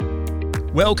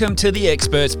Welcome to the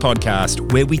Experts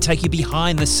Podcast, where we take you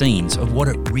behind the scenes of what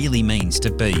it really means to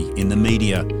be in the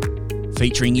media.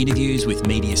 Featuring interviews with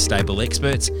media-stable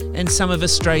experts and some of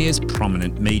Australia's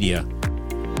prominent media.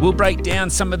 We'll break down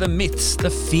some of the myths, the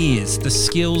fears, the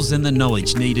skills and the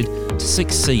knowledge needed to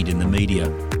succeed in the media.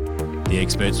 The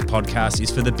Experts Podcast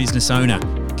is for the business owner,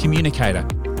 communicator,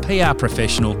 PR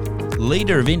professional,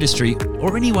 leader of industry,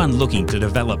 or anyone looking to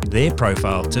develop their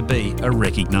profile to be a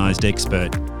recognised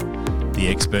expert. The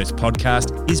Experts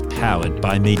Podcast is powered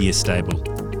by Media Stable.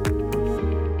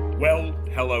 Well,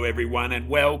 hello everyone and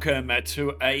welcome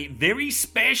to a very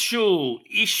special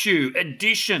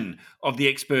edition of the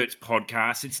Experts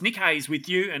Podcast. It's Nick Hayes with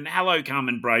you, and hello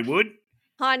Carmen Braywood.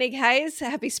 Hi Nick Hayes,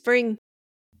 happy spring.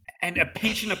 And a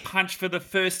pinch and a punch for the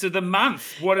first of the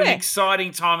month. What an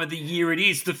exciting time of the year it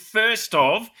is. The first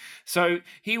of. So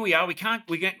here we are. We're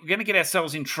going to get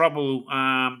ourselves in trouble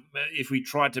if we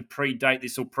try to predate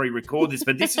this or pre-record this.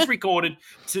 But this is recorded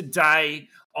today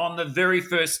on the very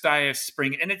first day of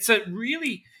spring. And it's a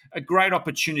great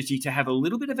opportunity to have a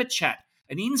little bit of a chat,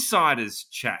 an insider's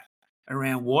chat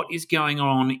around what is going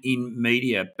on in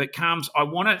media. But Carms, I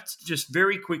want to just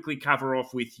very quickly cover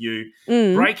off with you.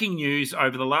 Breaking news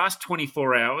over the last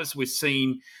 24 hours, we've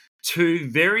seen two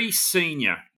very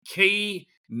senior key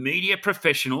media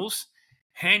professionals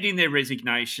hand in their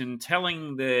resignation,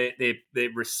 telling their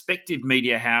respective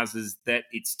media houses that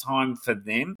it's time for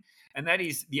them. And that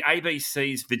is the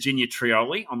ABC's Virginia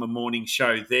Trioli on the morning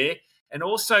show there. And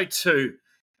also too,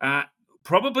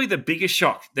 probably the biggest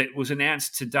shock that was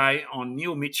announced today on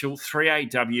Neil Mitchell,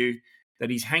 3AW,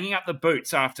 that he's hanging up the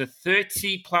boots after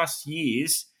 30 plus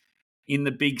years in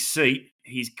the big seat.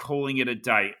 He's calling it a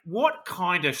day. What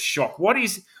kind of shock? What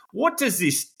does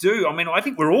this do? I mean, I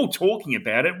think we're all talking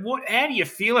about it. How do you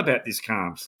feel about this,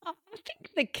 Carms? I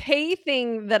think the key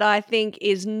thing that I think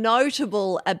is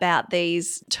notable about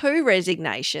these two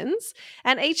resignations,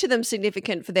 and each of them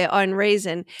significant for their own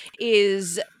reason,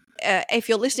 is if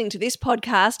you're listening to this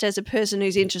podcast as a person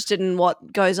who's interested in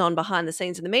what goes on behind the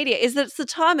scenes in the media, is that it's the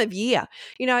time of year.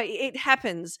 You know, it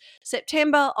happens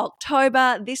September,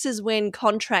 October. This is when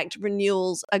contract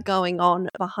renewals are going on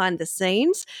behind the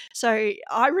scenes. So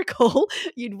I recall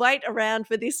you'd wait around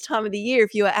for this time of the year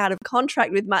if you were out of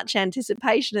contract with much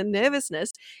anticipation and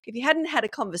nervousness. If you hadn't had a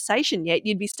conversation yet,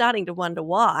 you'd be starting to wonder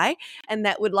why. And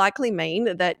that would likely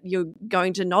mean that you're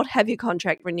going to not have your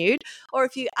contract renewed. Or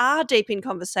if you are deep in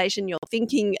conversation, you're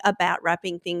thinking about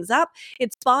wrapping things up,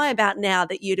 it's by about now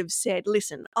that you'd have said,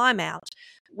 listen, I'm out.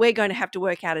 We're going to have to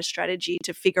work out a strategy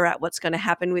to figure out what's going to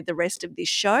happen with the rest of this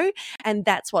show. And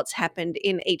that's what's happened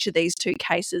in each of these two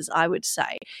cases, I would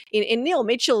say. In Neil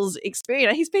Mitchell's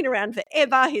experience, he's been around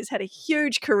forever. He's had a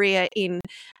huge career in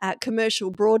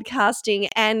commercial broadcasting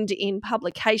and in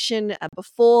publication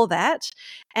before that.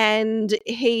 And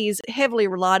he's heavily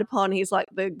relied upon. He's like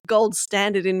the gold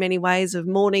standard in many ways of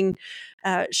morning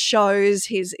shows.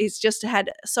 He's just had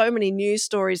so many news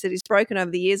stories that he's broken over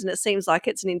the years, and it seems like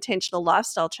it's an intentional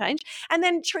lifestyle change. And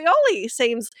then Trioli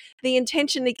seems the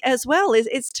intention as well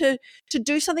is to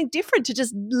do something different, to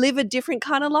just live a different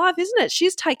kind of life, isn't it?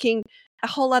 She's taking a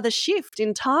whole other shift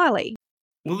entirely.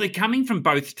 Well, they're coming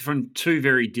from two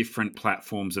very different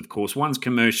platforms, of course. One's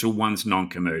commercial, one's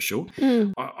non-commercial.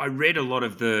 I read a lot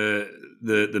of the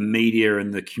media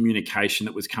and the communication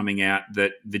that was coming out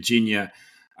that Virginia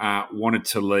wanted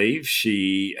to leave.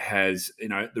 She has,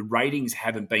 the ratings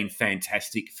haven't been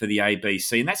fantastic for the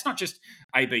ABC. And that's not just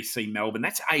ABC Melbourne,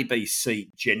 that's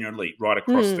ABC generally right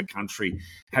across the country,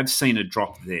 have seen a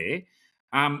drop there.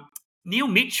 Neil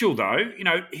Mitchell, though,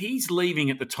 he's leaving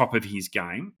at the top of his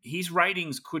game. His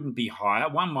ratings couldn't be higher.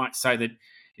 One might say that,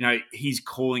 he's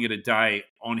calling it a day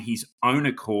on his own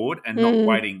accord and not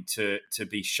waiting to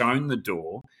be shown the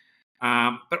door.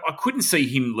 But I couldn't see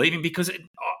him leaving because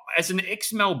as an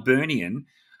ex-Melburnian,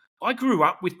 I grew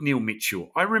up with Neil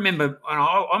Mitchell. I remember,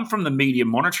 I'm from the media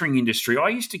monitoring industry. I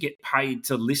used to get paid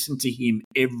to listen to him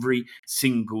every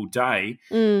single day.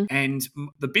 And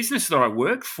the business that I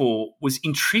worked for was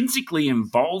intrinsically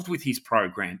involved with his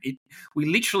program. We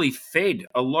literally fed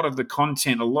a lot of the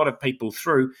content, a lot of people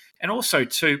through. And also,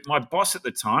 too, my boss at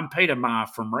the time, Peter Maher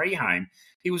from Rehame,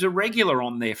 he was a regular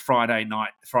on their Friday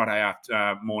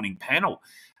after morning panel.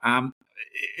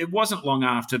 It wasn't long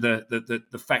after the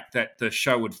fact that the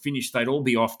show had finished, they'd all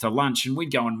be off to lunch, and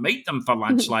we'd go and meet them for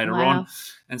lunch later on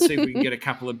and see if we can get a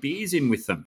couple of beers in with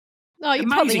them. Oh, you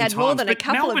probably had more than a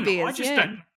couple of beers.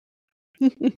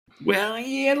 Well,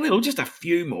 yeah, just a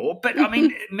few more. But, I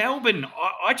mean, Melbourne,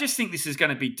 I just think this is going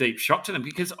to be deep shock to them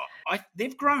because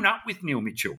they've grown up with Neil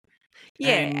Mitchell.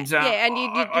 Yeah, yeah, and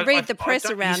you read the press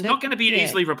around he's it. not going to be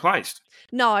easily replaced.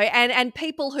 No, and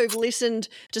people who've listened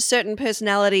to certain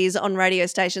personalities on radio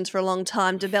stations for a long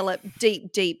time develop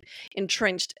deep,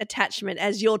 entrenched attachment.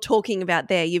 As you're talking about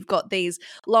there, you've got these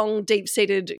long,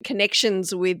 deep-seated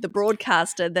connections with the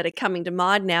broadcaster that are coming to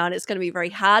mind now, and it's going to be very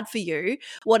hard for you,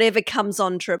 whatever comes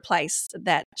on to replace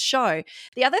that show.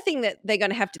 The other thing that they're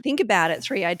going to have to think about at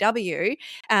 3AW,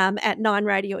 at Nine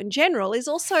Radio in general, is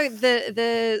also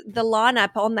the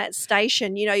lineup on that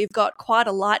station. You know, you've got quite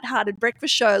a light-hearted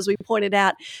breakfast show, as we pointed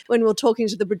out when we were talking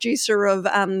to the producer of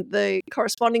the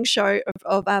corresponding show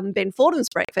of Ben Fordham's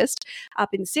Breakfast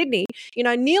up in Sydney. You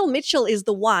know, Neil Mitchell is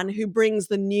the one who brings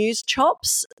the news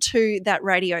chops to that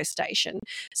radio station.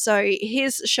 So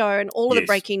his show and all of the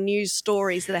breaking news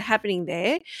stories that are happening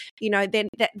there, you know, then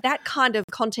that kind of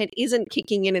content isn't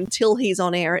kicking in until he's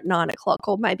on air at 9 o'clock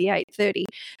or maybe 8:30.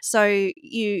 So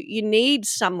you need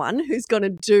someone who's going to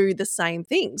do the same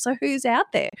thing. So who's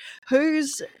out there?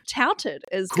 Who's touted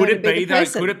as going to be the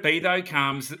person? Could it be though,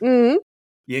 Carms?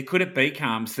 Yeah, could it be,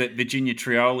 Carms, that Virginia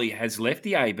Trioli has left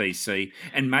the ABC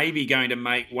and maybe going to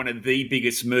make one of the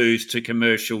biggest moves to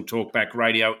commercial talkback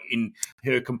radio in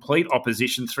her complete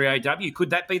opposition 3AW? Could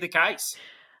that be the case?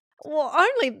 Well,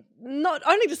 not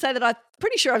only to say that I'm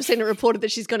pretty sure I've seen it reported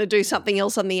that she's going to do something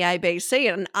else on the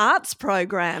ABC, an arts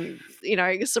program, you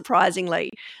know, surprisingly.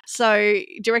 So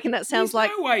do you reckon that sounds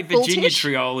like no way Virginia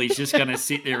Trioli's just going to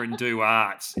sit there and do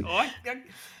arts. Well,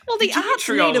 the Virginia arts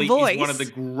Trioli need a voice. Is one of the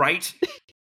great...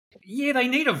 Yeah, they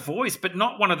need a voice, but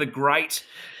not one of the great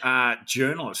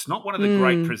journalists, not one of the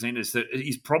great presenters that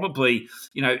is probably,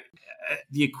 you know,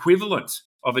 the equivalent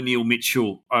of a Neil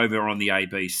Mitchell over on the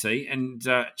ABC. And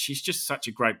she's just such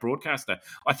a great broadcaster.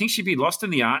 I think she'd be lost in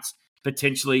the arts,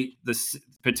 potentially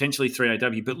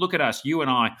 3AW. But look at us, you and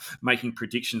I, making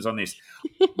predictions on this.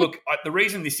 Look, the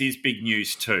reason this is big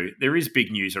news too, there is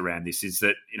big news around this, is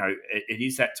that, you know, it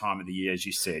is that time of the year, as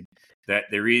you said, that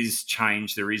there is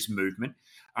change, there is movement.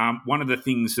 One of the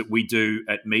things that we do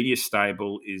at Media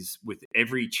Stable is with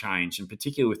every change, and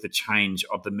particularly with the change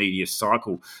of the media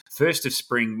cycle, first day of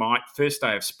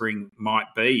spring might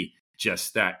be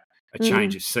just that, a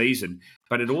change of season.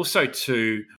 But it also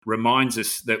too reminds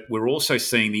us that we're also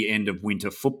seeing the end of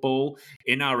winter football.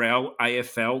 NRL,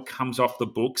 AFL comes off the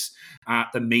books.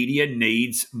 The media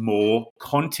needs more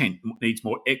content, needs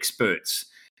more experts,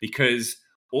 because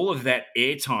all of that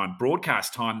airtime,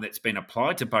 broadcast time that's been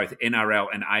applied to both NRL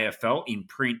and AFL in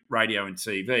print, radio and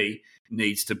TV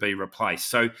needs to be replaced.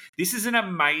 So this is an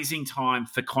amazing time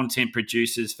for content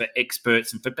producers, for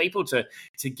experts, and for people to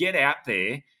get out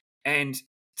there and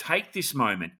take this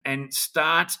moment and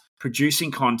start producing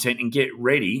content and get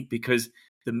ready, because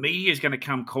the media is going to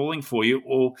come calling for you,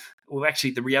 or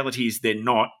actually the reality is they're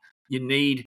not. You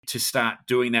need to start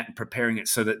doing that and preparing it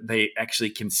so that they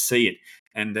actually can see it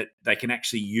and that they can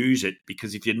actually use it,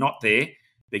 because if you're not there,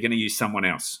 they're going to use someone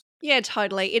else. Yeah,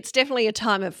 totally. It's definitely a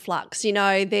time of flux. You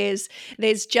know, there's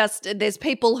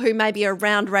people who may be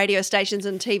around radio stations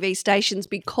and TV stations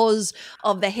because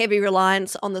of the heavy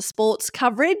reliance on the sports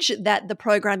coverage that the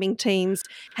programming teams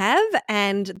have,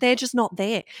 and they're just not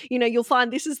there. You know, you'll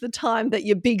find this is the time that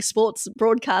your big sports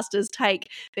broadcasters take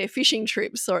their fishing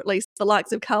trips, or at least the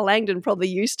likes of Carl Langdon probably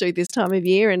used to this time of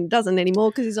year and doesn't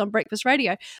anymore because he's on breakfast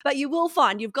radio. But you will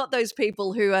find you've got those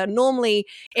people who are normally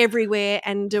everywhere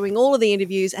and doing all of the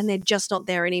interviews, and they're just not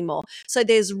there anymore. So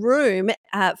there's room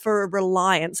for a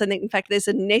reliance, and in fact there's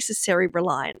a necessary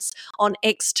reliance on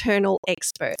external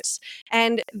experts.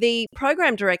 And the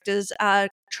program directors are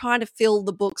trying to fill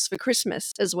the books for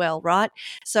Christmas as well, right?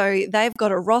 So they've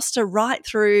got a roster right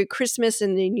through Christmas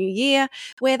and the New Year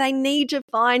where they need to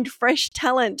find fresh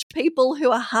talent, people who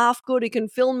are half good, who can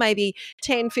fill maybe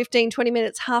 10, 15, 20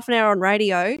 minutes, half an hour on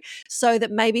radio, so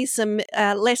that maybe some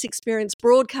less experienced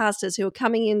broadcasters who are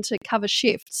coming in to cover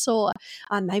shifts, or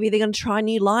maybe they're going to try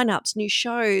new lineups, new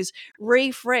shows,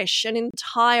 refresh an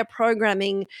entire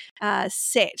programming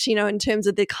set, you know, in terms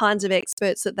of the kinds of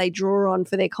experts that they draw on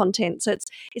for their content. So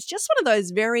it's just one of those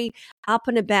very up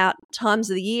and about times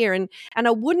of the year. And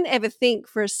I wouldn't ever think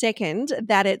for a second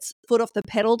that it's foot off the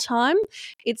pedal time.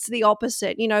 It's the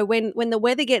opposite. You know, when the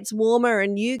weather gets warmer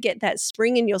and you get that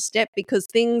spring in your step because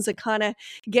things are kind of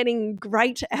getting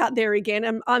great out there again.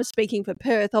 And I'm speaking for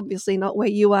Perth, obviously not where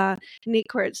you are,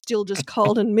 Nick, where it's still just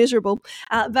cold and miserable.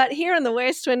 But here in the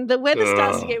West, when the weather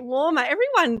starts to get warmer,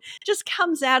 everyone just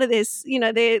comes out of this, you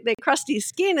know, their crusty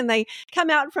skin, and they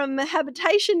come out from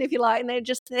habitation, if you like, and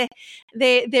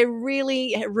they're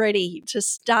really ready to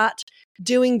start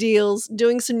doing deals,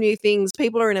 doing some new things.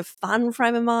 People are in a fun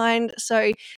frame of mind.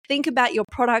 So think about your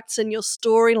products and your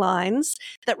storylines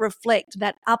that reflect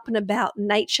that up and about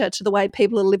nature to the way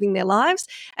people are living their lives.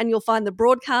 And you'll find the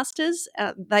broadcasters,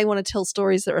 they want to tell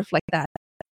stories that reflect that.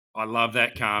 I love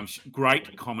that, Carms.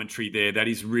 Great commentary there. That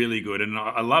is really good. And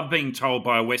I love being told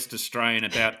by a West Australian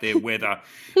about their weather,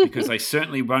 because they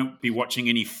certainly won't be watching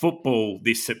any football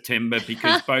this September,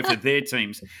 because both of their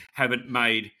teams haven't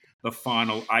made the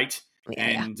final 8.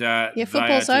 Yeah. And they are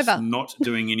football's just over. not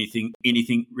doing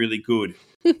anything really good.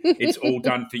 It's all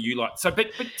done for you lot. So,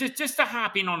 but just to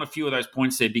harp in on a few of those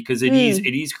points there, because it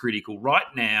is critical right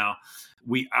now.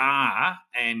 We are,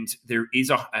 and there is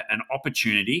an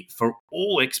opportunity for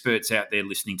all experts out there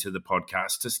listening to the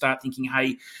podcast to start thinking,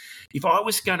 hey, if I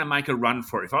was going to make a run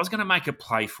for it, if I was going to make a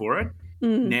play for it,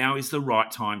 now is the right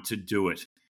time to do it.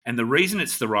 And the reason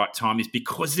it's the right time is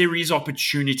because there is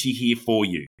opportunity here for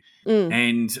you.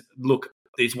 And look,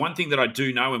 there's one thing that I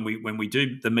do know, and when we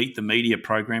do the Meet the Media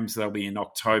programs, they'll be in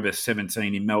October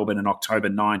 17 in Melbourne and October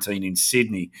 19 in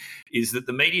Sydney, is that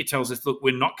the media tells us, look,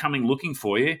 we're not coming looking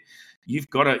for you.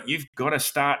 You've got to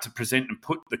start to present and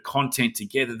put the content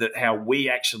together that how we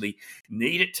actually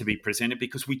need it to be presented,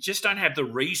 because we just don't have the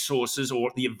resources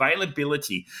or the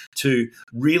availability to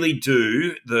really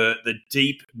do the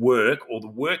deep work, or the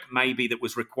work maybe that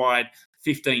was required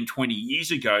 15, 20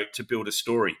 years ago to build a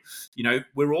story. You know,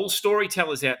 we're all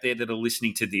storytellers out there that are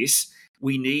listening to this.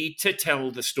 We need to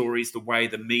tell the stories the way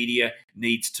the media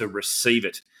needs to receive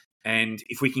it. And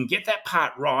if we can get that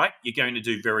part right, you're going to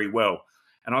do very well.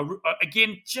 And I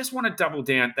again just want to double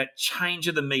down that change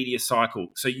of the media cycle.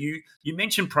 So you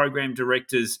mentioned program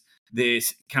directors there,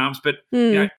 Carms, but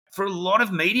you know, for a lot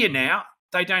of media now,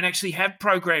 they don't actually have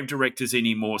program directors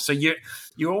anymore. So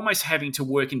you're almost having to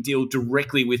work and deal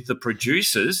directly with the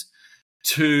producers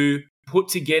to put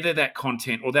together that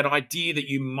content, or that idea that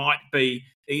you might be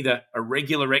either a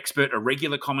regular expert, a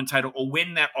regular commentator, or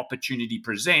when that opportunity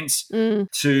presents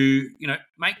to,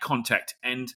 make contact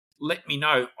and let me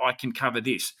know I can cover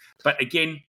this. But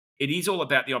again, it is all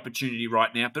about the opportunity right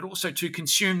now, but also to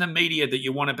consume the media that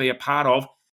you want to be a part of.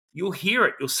 You'll hear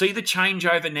it. You'll see the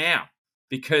changeover now,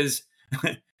 because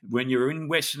when you're in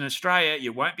Western Australia,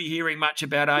 you won't be hearing much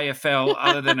about AFL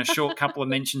other than a short couple of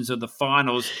mentions of the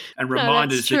finals and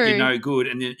reminders that you're no good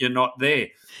and you're not there.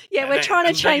 Yeah, we're trying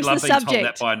to change the subject. Being told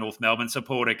that by a North Melbourne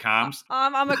supporter, Carms.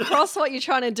 I'm across what you're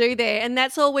trying to do there, and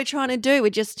that's all we're trying to do. We're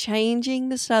just changing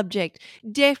the subject,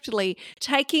 deftly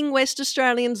taking West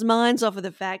Australians' minds off of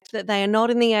the fact that they are not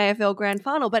in the AFL Grand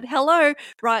Final. But hello,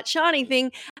 right, shiny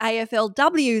thing,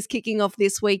 AFLW is kicking off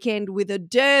this weekend with a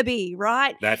derby,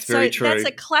 right? That's very true. That's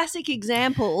a classic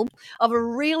example of a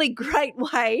really great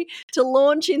way to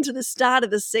launch into the start of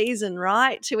the season,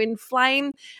 right? To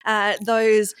inflame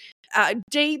those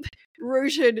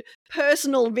deep-rooted,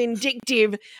 personal,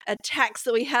 vindictive attacks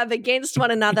that we have against one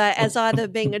another as either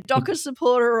being a Dockers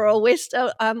supporter or a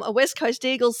West Coast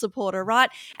Eagles supporter, right?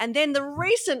 And then the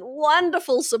recent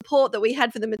wonderful support that we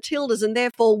had for the Matildas and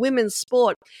therefore women's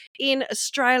sport in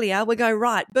Australia. We go,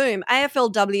 right, boom,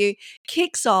 AFLW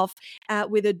kicks off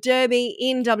with a derby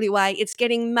in WA. It's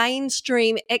getting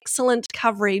mainstream, excellent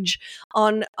coverage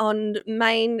on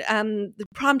main the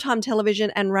primetime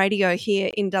television and radio here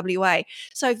in WA.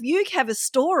 So if you have a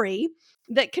story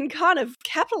that can kind of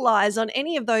capitalize on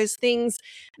any of those things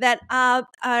that are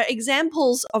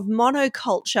examples of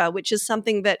monoculture, which is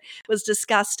something that was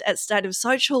discussed at State of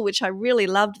Social, which I really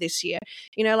loved this year.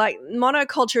 Like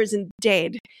monoculture isn't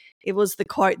dead. It was the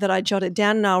quote that I jotted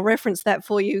down, and I'll reference that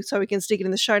for you so we can stick it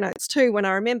in the show notes too when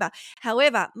I remember.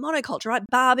 However, monoculture, right?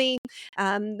 Barbie,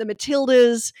 the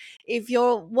Matildas, if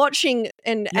you're watching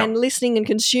and listening and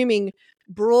consuming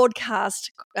broadcast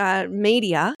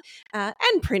media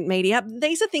and print media,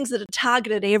 these are things that are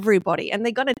targeted at everybody, and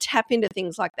they've got to tap into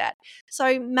things like that.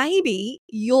 So maybe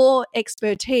your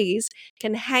expertise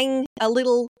can hang a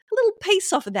little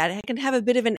piece off of that. It can have a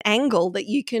bit of an angle that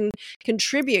you can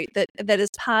contribute that is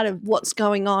part of what's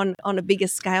going on a bigger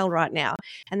scale right now.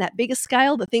 And that bigger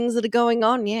scale, the things that are going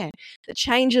on, the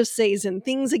change of season,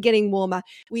 things are getting warmer.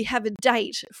 We have a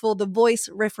date for the Voice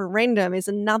referendum is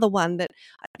another one that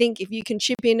I think if you can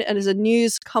chip in as a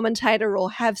news commentator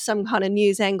or have some kind of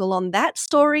news angle on that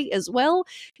story as well,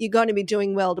 you're going to be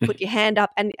doing well to put your hand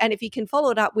up. And if you can follow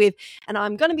it up with, and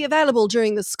I'm going to be available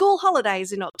during the school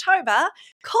holidays in October,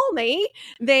 call me,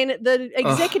 then the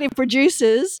executive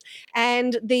producers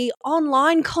and the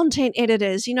online content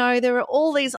editors, there are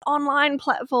all these online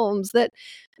platforms that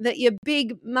your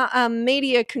big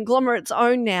media conglomerates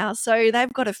own now. So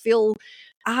they've got to fill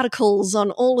articles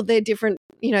on all of their different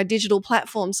digital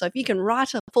platforms. So if you can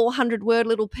write a 400-word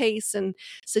little piece and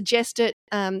suggest it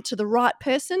to the right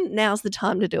person, now's the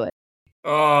time to do it.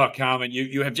 Oh, Carmen,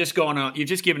 you have just gone on. You've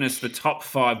just given us the top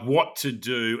 5 what to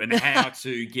do and how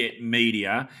to get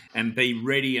media and be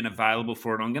ready and available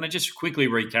for it. I'm going to just quickly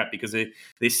recap because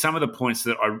there's some of the points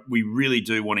that we really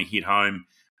do want to hit home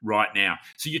right now.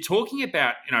 So you're talking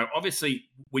about, obviously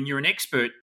when you're an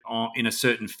expert in a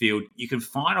certain field, you can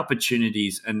find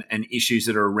opportunities and issues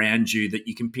that are around you that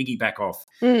you can piggyback off.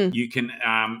 You can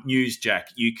newsjack.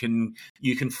 You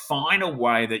can find a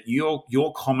way that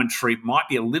your commentary might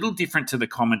be a little different to the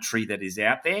commentary that is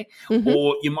out there,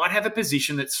 or you might have a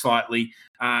position that's slightly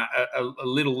a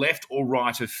little left or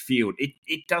right of field.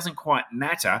 It doesn't quite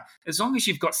matter as long as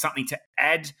you've got something to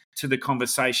add to the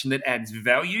conversation that adds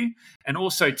value, and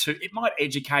also it might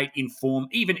educate, inform,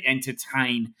 even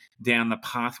entertain down the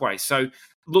pathway. So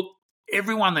look,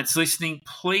 everyone that's listening,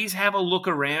 please have a look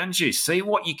around you, see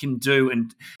what you can do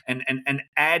and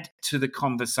add to the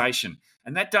conversation.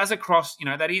 And that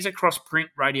is across print,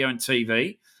 radio and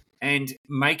TV, and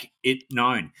make it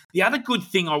known. The other good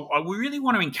thing I really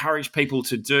want to encourage people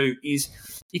to do is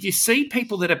if you see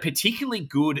people that are particularly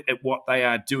good at what they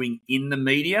are doing in the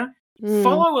media,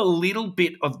 follow a little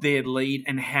bit of their lead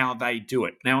and how they do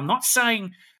it. Now, I'm not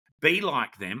saying be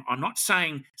like them. I'm not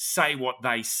saying say what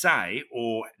they say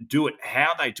or do it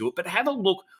how they do it, but have a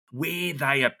look where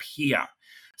they appear.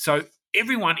 So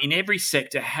everyone in every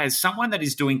sector has someone that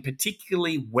is doing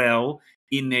particularly well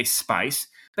in their space,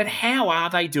 but how are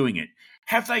they doing it?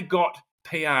 Have they got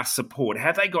PR support?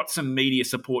 Have they got some media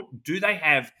support? Do they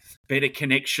have better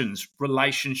connections,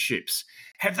 relationships?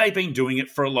 Have they been doing it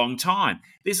for a long time?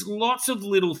 There's lots of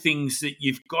little things that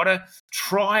you've got to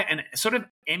try and sort of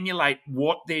emulate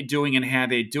what they're doing and how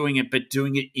they're doing it, but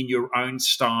doing it in your own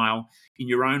style, in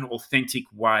your own authentic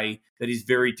way that is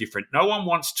very different. No one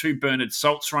wants 2 Bernard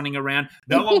Salts running around.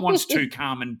 No one wants 2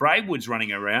 Carmen Braidwoods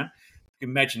running around.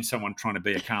 Imagine someone trying to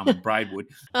be a Carmen Braidwood.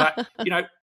 But,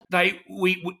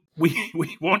 we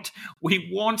want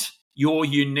your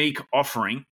unique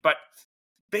offering, but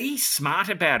be smart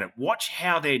about it. Watch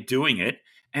how they're doing it.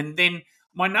 And then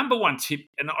my number one tip,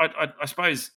 and I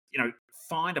suppose,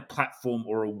 find a platform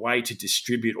or a way to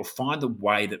distribute, or find the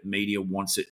way that media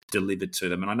wants it delivered to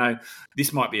them. And I know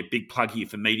this might be a big plug here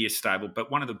for Media Stable,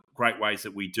 but one of the great ways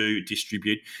that we do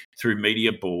distribute through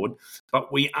Media Board,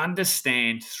 but we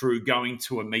understand through going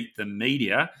to a Meet the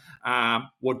Media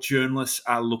what journalists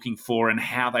are looking for and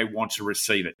how they want to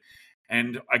receive it.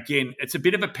 And again, it's a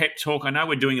bit of a pep talk. I know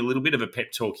we're doing a little bit of a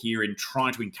pep talk here in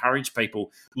trying to encourage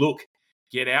people. Look,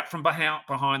 get out from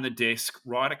behind the desk,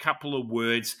 write a couple of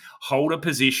words, hold a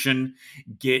position,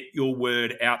 get your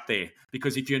word out there.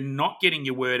 Because if you're not getting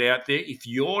your word out there, if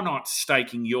you're not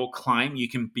staking your claim, you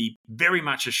can be very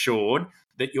much assured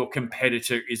that your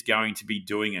competitor is going to be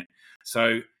doing it.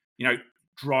 So,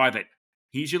 drive it.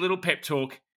 Here's your little pep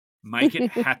talk. Make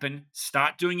it happen.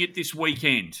 Start doing it this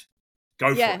weekend.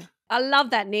 Go for it. I love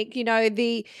that, Nic.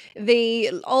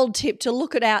 The old tip to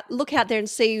look out there and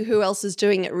see who else is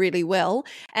doing it really well.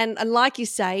 And like you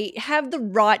say, have the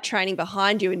right training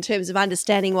behind you in terms of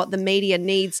understanding what the media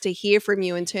needs to hear from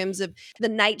you in terms of the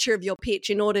nature of your pitch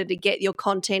in order to get your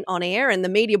content on air. And the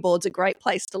Media Board's a great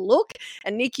place to look.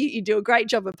 And Nic, you do a great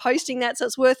job of posting that, so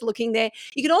it's worth looking there.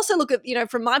 You can also look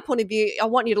at, from my point of view, I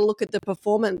want you to look at the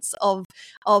performance of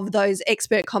those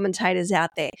expert commentators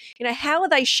out there. How are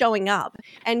they showing up?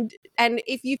 And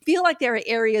if you feel like there are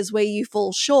areas where you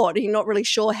fall short and you're not really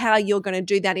sure how you're going to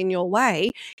do that in your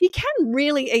way, you can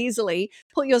really easily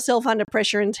put yourself under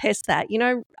pressure and test that.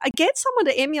 Get someone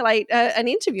to emulate an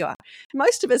interviewer.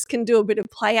 Most of us can do a bit of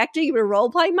play acting, a bit of role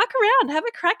play, muck around, have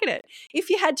a crack at it. If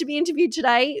you had to be interviewed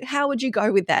today, how would you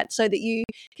go with that so that you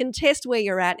can test where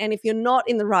you're at? And if you're not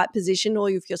in the right position, or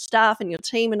if your staff and your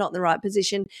team are not in the right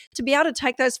position, to be able to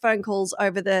take those phone calls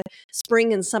over the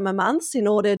spring and summer months in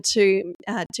order to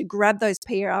grab those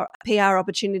PR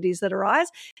opportunities that arise,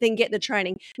 then get the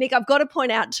training. Nic, I've got to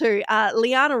point out too,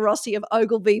 Liana Rossi of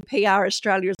Ogilvy PR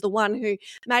Australia is the one who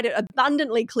made it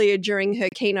abundantly clear during her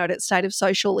keynote at State of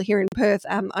Social here in Perth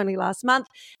only last month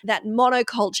that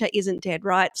monoculture isn't dead,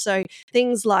 right? So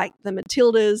things like the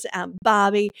Matildas,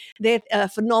 Barbie, they're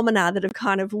phenomena that have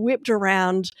kind of whipped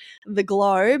around the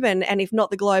globe and if not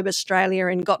the globe, Australia,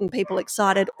 and gotten people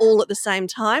excited all at the same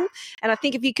time. And I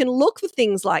think if you can look for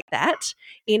things like that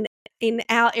in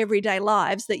our everyday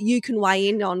lives that you can weigh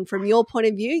in on from your point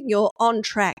of view, you're on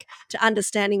track to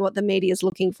understanding what the media is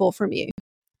looking for from you.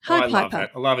 Hi, Piper. Love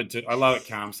that. I love it too. I love it,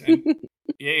 Carms. And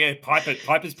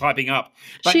Piper's piping up.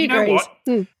 But she you know agrees.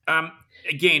 What?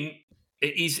 Again,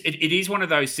 it is one of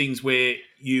those things where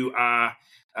you are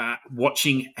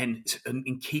watching and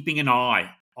keeping an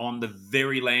eye on the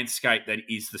very landscape that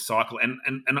is the cycle.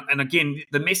 And again,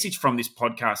 the message from this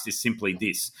podcast is simply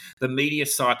this: the media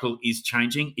cycle is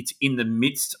changing. It's in the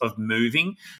midst of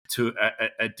moving to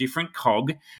a different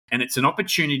cog, and it's an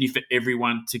opportunity for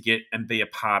everyone to get and be a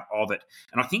part of it.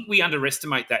 And I think we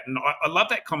underestimate that. And I love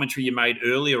that commentary you made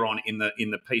earlier on in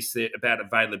the piece there about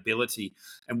availability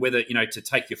and whether, to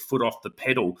take your foot off the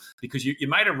pedal, because you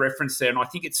made a reference there, and I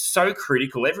think it's so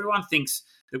critical. Everyone thinks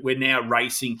that we're now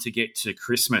racing to get to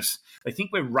Christmas. They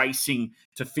think we're racing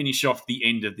to finish off the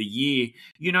end of the year.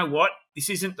 You know what? This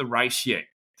isn't the race yet.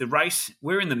 The race,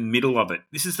 we're in the middle of it.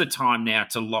 This is the time now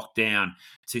to lock down,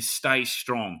 to stay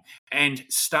strong and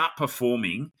start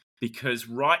performing, because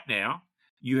right now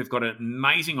you have got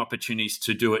amazing opportunities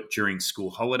to do it during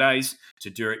school holidays, to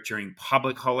do it during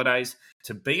public holidays,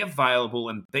 to be available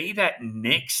and be that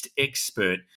next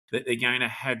expert that they're going to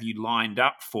have you lined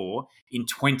up for in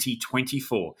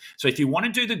 2024. So if you want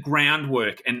to do the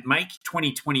groundwork and make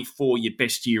 2024 your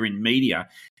best year in media,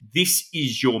 this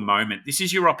is your moment. This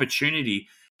is your opportunity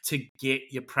to get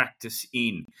your practice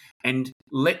in and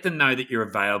let them know that you're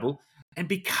available and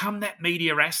become that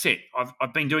media asset.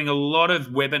 I've been doing a lot of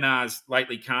webinars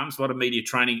lately, Carms, a lot of media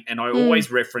training, and I always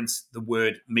reference the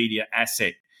word media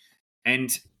asset.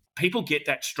 And people get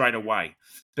that straight away.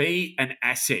 Be an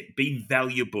asset, be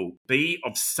valuable, be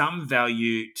of some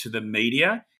value to the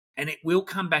media, and it will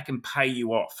come back and pay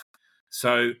you off.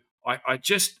 So I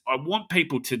want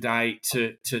people today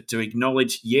to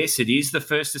acknowledge, yes, it is the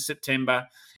 1st of September,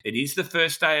 it is the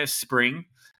first day of spring,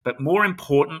 but more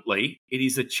importantly, it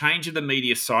is a change of the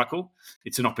media cycle.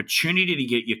 It's an opportunity to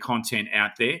get your content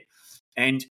out there,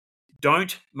 and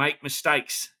don't make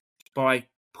mistakes by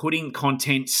putting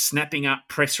content, snapping up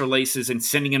press releases and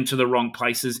sending them to the wrong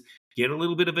places. Get a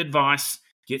little bit of advice,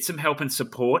 get some help and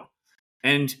support.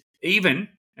 And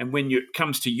when it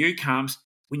comes to you, Carms,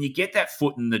 when you get that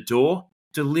foot in the door,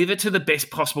 deliver to the best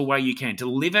possible way you can.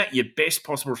 Deliver your best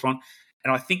possible response.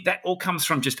 And I think that all comes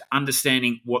from just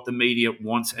understanding what the media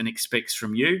wants and expects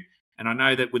from you. And I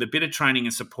know that with a bit of training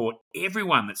and support,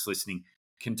 everyone that's listening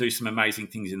can do some amazing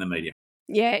things in the media.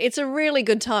 Yeah, it's a really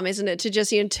good time, isn't it, to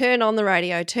just turn on the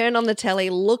radio, turn on the telly,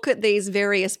 look at these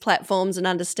various platforms and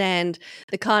understand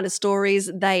the kind of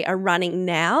stories they are running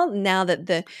now that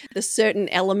the certain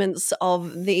elements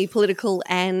of the political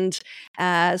and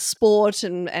sport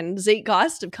and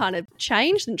zeitgeist have kind of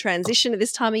changed and transitioned at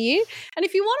this time of year. And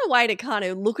if you want a way to kind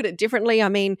of look at it differently, I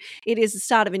mean, it is the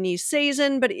start of a new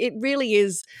season, but it really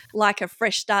is like a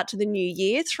fresh start to the new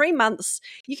year. 3 months,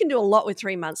 you can do a lot with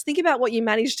 3 months. Think about what you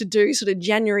managed to do sort of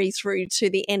January through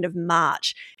to the end of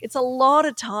March. It's a lot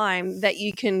of time that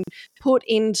you can put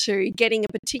into getting a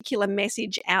particular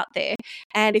message out there.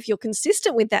 And if you're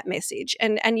consistent with that message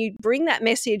and you bring that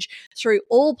message through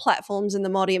all platforms in the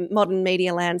modern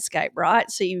media landscape,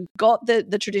 right? So you've got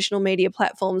the traditional media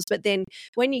platforms, but then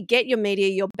when you get your media,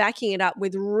 you're backing it up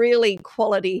with really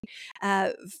quality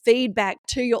feedback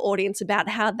to your audience about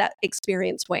how that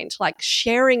experience went, like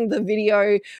sharing the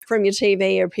video from your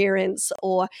TV appearance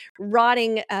or writing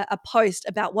a post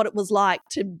about what it was like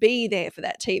to be there for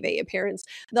that TV appearance,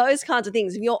 those kinds of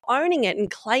things. If you're owning it and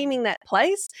claiming that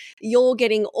place, you're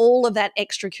getting all of that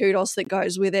extra kudos that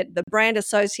goes with it. The brand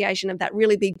association of that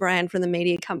really big brand from the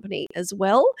media company as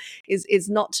well is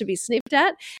not to be sniffed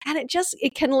at. And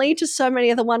it can lead to so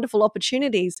many other wonderful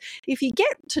opportunities. If you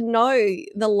get to know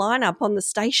the lineup on the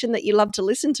station that you love to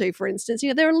listen to, for instance,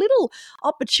 there are little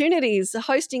opportunities,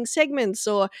 hosting segments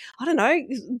or, I don't know,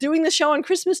 doing the show on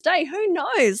Christmas Day. Who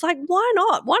knows? Like, why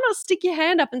not? Why not stick your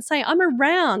hand up and say, I'm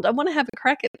around. I want to have a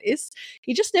crack at this.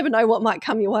 You just never know what might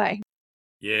come your way.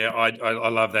 Yeah, I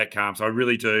love that, Carms. I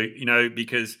really do,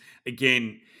 because,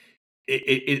 again,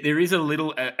 there is a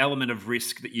little element of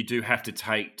risk that you do have to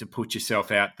take to put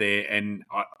yourself out there. And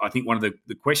I think one of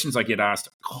the questions I get asked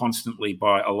constantly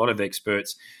by a lot of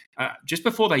experts, just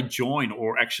before they join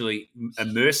or actually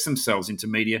immerse themselves into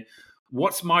media,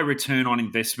 what's my return on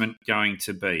investment going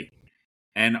to be?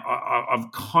 And I'm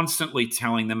constantly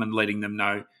telling them and letting them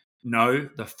know, no,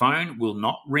 the phone will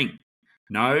not ring.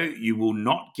 No, you will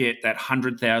not get that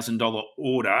 $100,000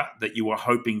 order that you were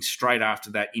hoping straight after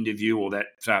that interview or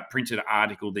that printed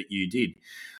article that you did.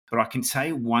 But I can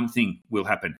say one thing will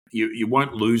happen. You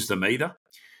won't lose them either.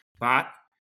 But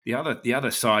the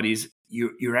other side is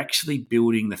you're actually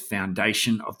building the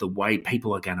foundation of the way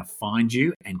people are going to find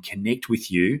you and connect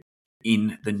with you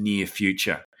in the near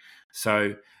future.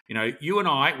 So, you and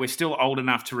I, we're still old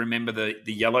enough to remember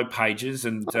the yellow pages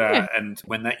and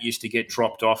when that used to get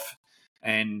dropped off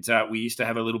And we used to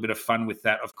have a little bit of fun with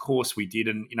that. Of course we did.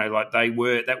 And,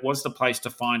 that was the place to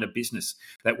find a business.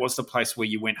 That was the place where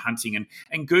you went hunting.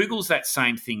 And Google's that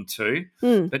same thing too.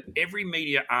 But every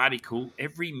media article,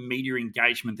 every media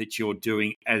engagement that you're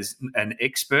doing as an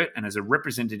expert and as a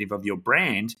representative of your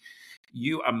brand,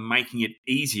 you are making it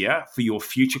easier for your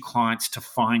future clients to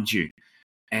find you.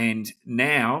 And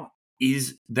now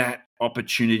is that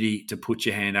opportunity to put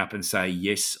your hand up and say,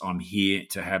 yes, I'm here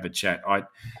to have a chat. I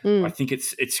think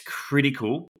it's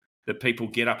critical that people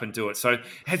get up and do it. So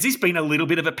has this been a little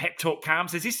bit of a pep talk,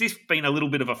 Carms? Has this been a little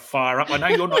bit of a fire up? I know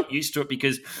you're not used to it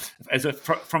because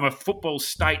from a football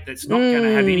state that's not going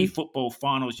to have any football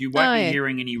finals, you won't be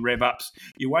hearing any rev ups.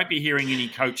 You won't be hearing any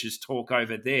coaches talk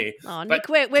over there. Oh, Nick,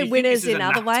 we're winners in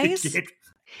other ways.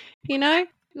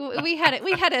 We had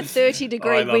a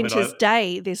 30-degree winter's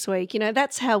day this week.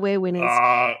 That's how we're winners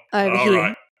over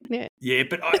here. Right. Yeah,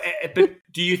 but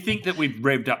do you think that we've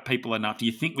revved up people enough? Do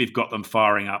you think we've got them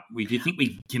firing up? Do you think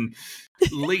we can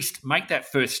at least make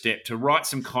that first step to write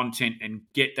some content and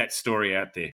get that story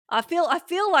out there? I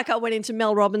feel like I went into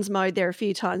Mel Robbins mode there a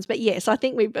few times, but yes, I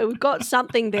think we've got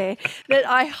something there that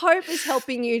I hope is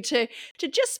helping you to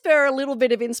just spur a little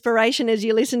bit of inspiration as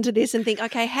you listen to this and think,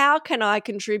 okay, how can I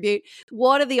contribute?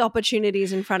 What are the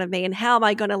opportunities in front of me, and how am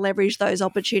I going to leverage those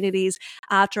opportunities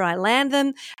after I land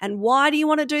them? And why do you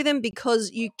want to do them?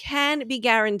 Because you can be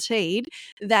guaranteed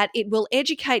that it will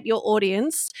educate your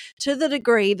audience to the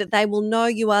degree that they will know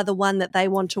you are the one that they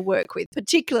want to work with,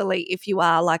 particularly if you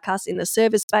are like us in the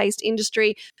service-based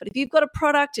industry. But if you've got a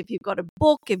product, if you've got a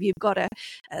book, if you've got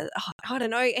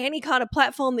any kind of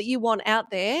platform that you want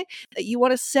out there that you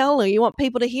want to sell or you want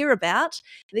people to hear about,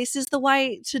 this is the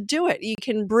way to do it. You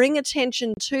can bring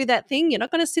attention to that thing. You're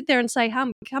not going to sit there and say,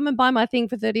 come and buy my thing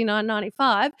for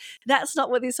 $39.95. That's not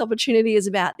what this opportunity is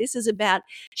about. This is about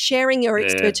sharing your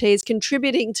expertise,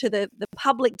 contributing to the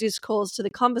public discourse, to the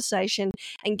conversation,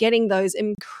 and getting those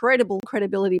incredible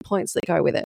credibility points that go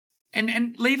with it.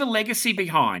 And leave a legacy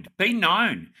behind. Be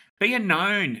known. Be a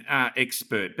known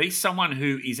expert. Be someone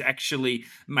who is actually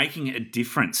making a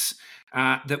difference.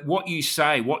 That what you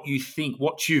say, what you think,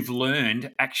 what you've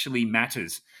learned actually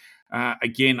matters.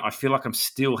 Again, I feel like I'm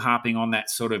still harping on that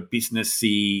sort of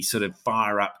businessy, sort of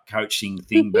fire-up coaching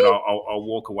thing, but I'll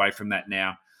walk away from that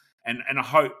now. And I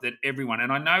hope that everyone,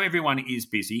 and I know everyone is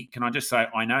busy. Can I just say,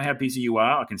 I know how busy you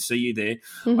are. I can see you there.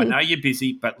 I know you're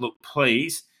busy, but look,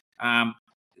 please,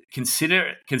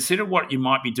 consider what you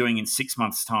might be doing in 6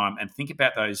 months' time, and think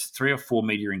about those 3 or 4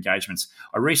 media engagements.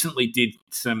 I recently did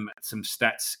some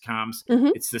stats, Carms.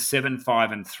 It's the 7,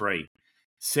 5, and 3.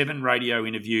 7 radio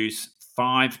interviews,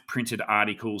 5 printed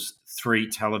articles, 3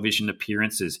 television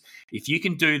appearances. If you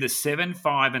can do the 7,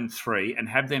 5, and 3 and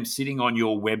have them sitting on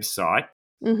your website,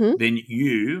 then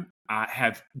you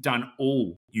have done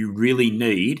all you really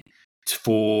need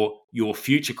for your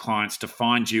future clients to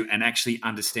find you and actually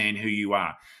understand who you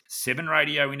are. 7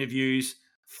 radio interviews,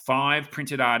 5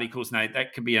 printed articles. Now,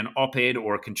 that could be an op-ed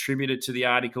or a contributor to the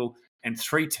article, and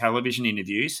 3 television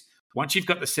interviews. Once you've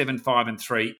got the 7, 5, and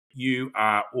 3, you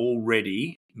are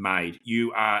already made.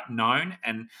 You are known,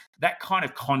 and that kind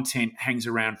of content hangs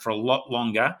around for a lot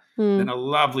longer than a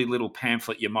lovely little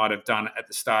pamphlet you might have done at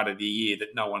the start of the year that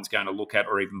no one's going to look at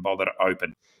or even bother to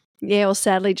open. Yeah, or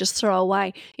sadly just throw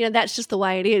away. That's just the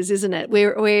way it is, isn't it?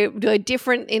 We're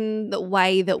different in the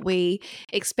way that we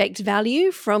expect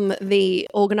value from the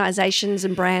organisations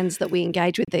and brands that we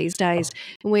engage with these days.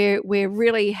 We're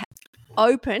really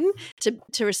open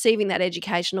to receiving that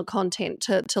educational content,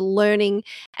 to learning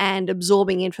and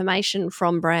absorbing information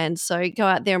from brands. So go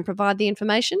out there and provide the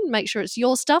information. Make sure it's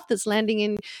your stuff that's landing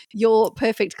in your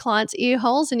perfect client's ear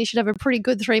holes, and you should have a pretty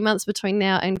good 3 months between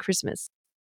now and Christmas.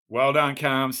 Well done,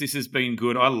 Carms. This has been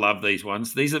good. I love these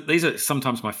ones. These are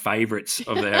sometimes my favourites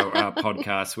of our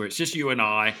podcasts, where it's just you and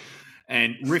I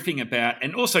and riffing about,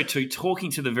 and also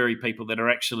talking to the very people that are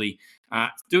actually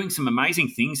doing some amazing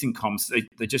things in comms.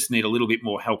 They just need a little bit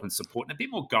more help and support and a bit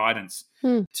more guidance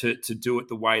to do it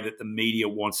the way that the media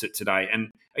wants it today.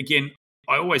 And again,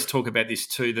 I always talk about this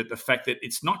too, that the fact that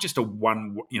it's not just a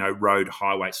one road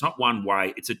highway. It's not one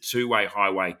way. It's a 2-way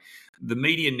highway. The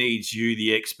media needs you,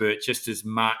 the expert, just as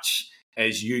much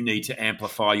as you need to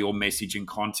amplify your message and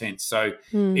content. So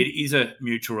it is a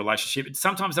mutual relationship. It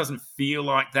sometimes doesn't feel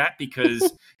like that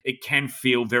because it can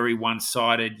feel very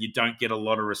one-sided. You don't get a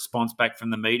lot of response back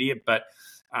from the media. But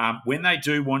when they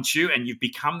do want you and you've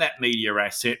become that media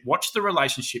asset, watch the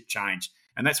relationship change.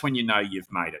 And that's when you know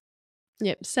you've made it.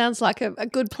 Yep, sounds like a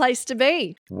good place to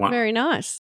be. Very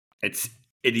nice. It's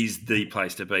It is the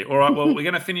place to be. All right, well, we're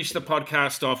going to finish the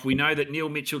podcast off. We know that Neil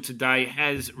Mitchell today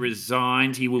has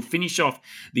resigned. He will finish off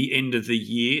the end of the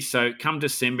year. So come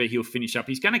December, he'll finish up.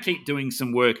 He's going to keep doing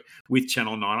some work with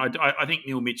Channel 9. I think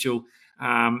Neil Mitchell,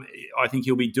 I think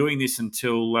he'll be doing this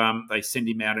until they send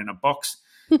him out in a box.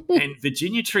 And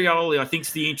Virginia Trioli, I think,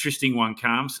 is the interesting one,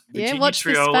 Carms. Virginia watch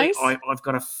this Trioli, space. I've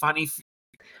got a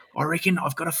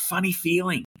funny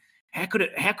feeling. How could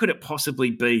it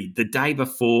possibly be the day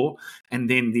before and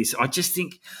then this? I just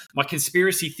think my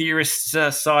conspiracy theorist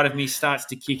side of me starts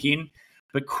to kick in.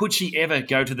 But could she ever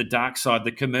go to the dark side,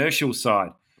 the commercial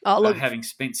side, having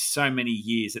spent so many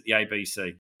years at the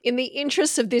ABC? In the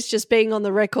interest of this just being on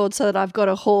the record so that I've got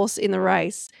a horse in the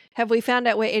race, have we found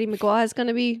out where Eddie Maguire's going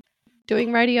to be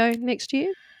doing radio next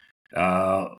year?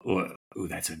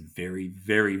 That's a very,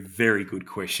 very, very good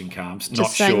question, Carms. Just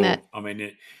Not saying sure. that. I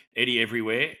mean, Eddie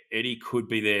everywhere. Eddie could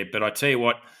be there. But I tell you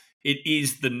what, it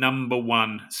is the number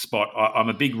one spot. I'm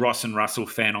a big Ross and Russell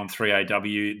fan on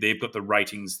 3AW. They've got the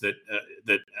ratings that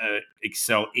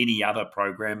excel any other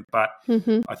program. But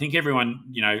I think everyone,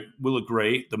 will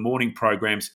agree the morning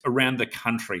programs around the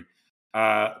country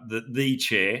are the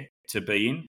chair to be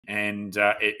in. And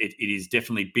it is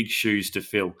definitely big shoes to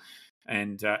fill.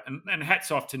 And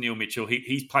hats off to Neil Mitchell.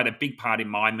 He's played a big part in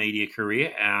my media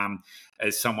career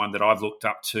as someone that I've looked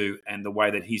up to, and the way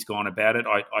that he's gone about it.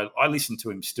 I listen to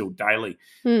him still daily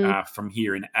from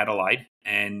here in Adelaide,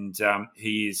 and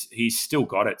he's still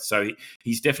got it. So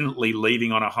he's definitely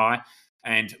leaving on a high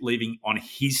and leaving on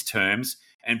his terms.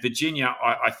 And Virginia,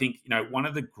 I think, one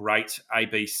of the great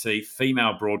ABC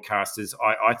female broadcasters,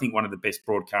 I think one of the best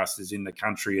broadcasters in the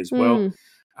country as well.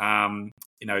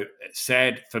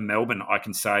 Sad for Melbourne, I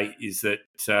can say, is that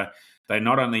they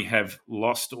not only have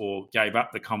lost or gave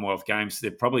up the Commonwealth Games,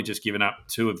 they've probably just given up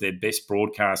two of their best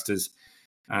broadcasters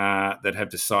that have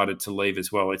decided to leave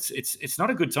as well. It's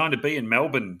not a good time to be in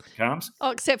Melbourne, Carms.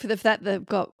 Oh, except for the fact they've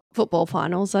got football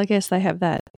finals. I guess they have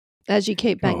that, as you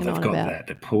keep banging on about. That.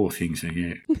 The poor things are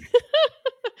here.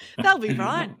 They'll be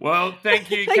right. Well,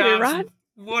 thank you, Carms. They'll be right.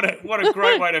 What a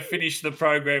great way to finish the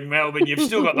program, Melbourne. You've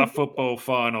still got the football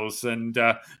finals, and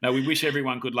we wish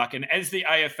everyone good luck. And as the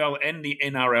AFL and the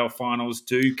NRL finals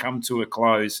do come to a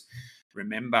close,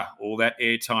 remember, all that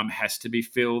airtime has to be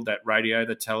filled. That radio,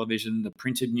 the television, the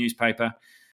printed newspaper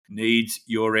needs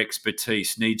your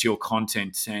expertise, needs your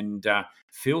content. And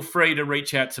feel free to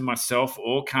reach out to myself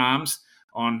or Carms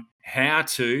on how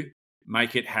to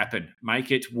make it happen, make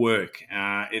it work.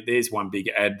 There's one big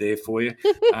ad there for you.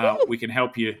 We can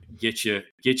help you get your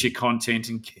content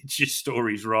and get your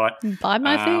stories right. Buy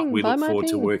my thing. We look forward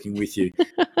to working with you.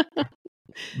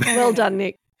 Well done,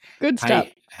 Nick. Good stuff.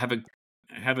 Hey,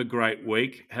 have a great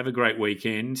week. Have a great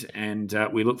weekend, and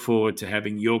we look forward to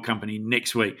having your company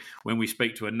next week when we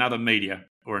speak to another media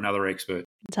or another expert.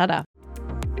 Ta-da.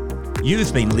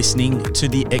 You've been listening to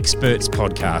the Experts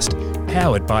Podcast,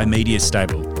 powered by Media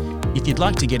Stable. If you'd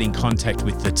like to get in contact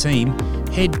with the team,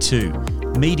 head to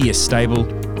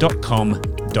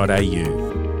mediastable.com.au.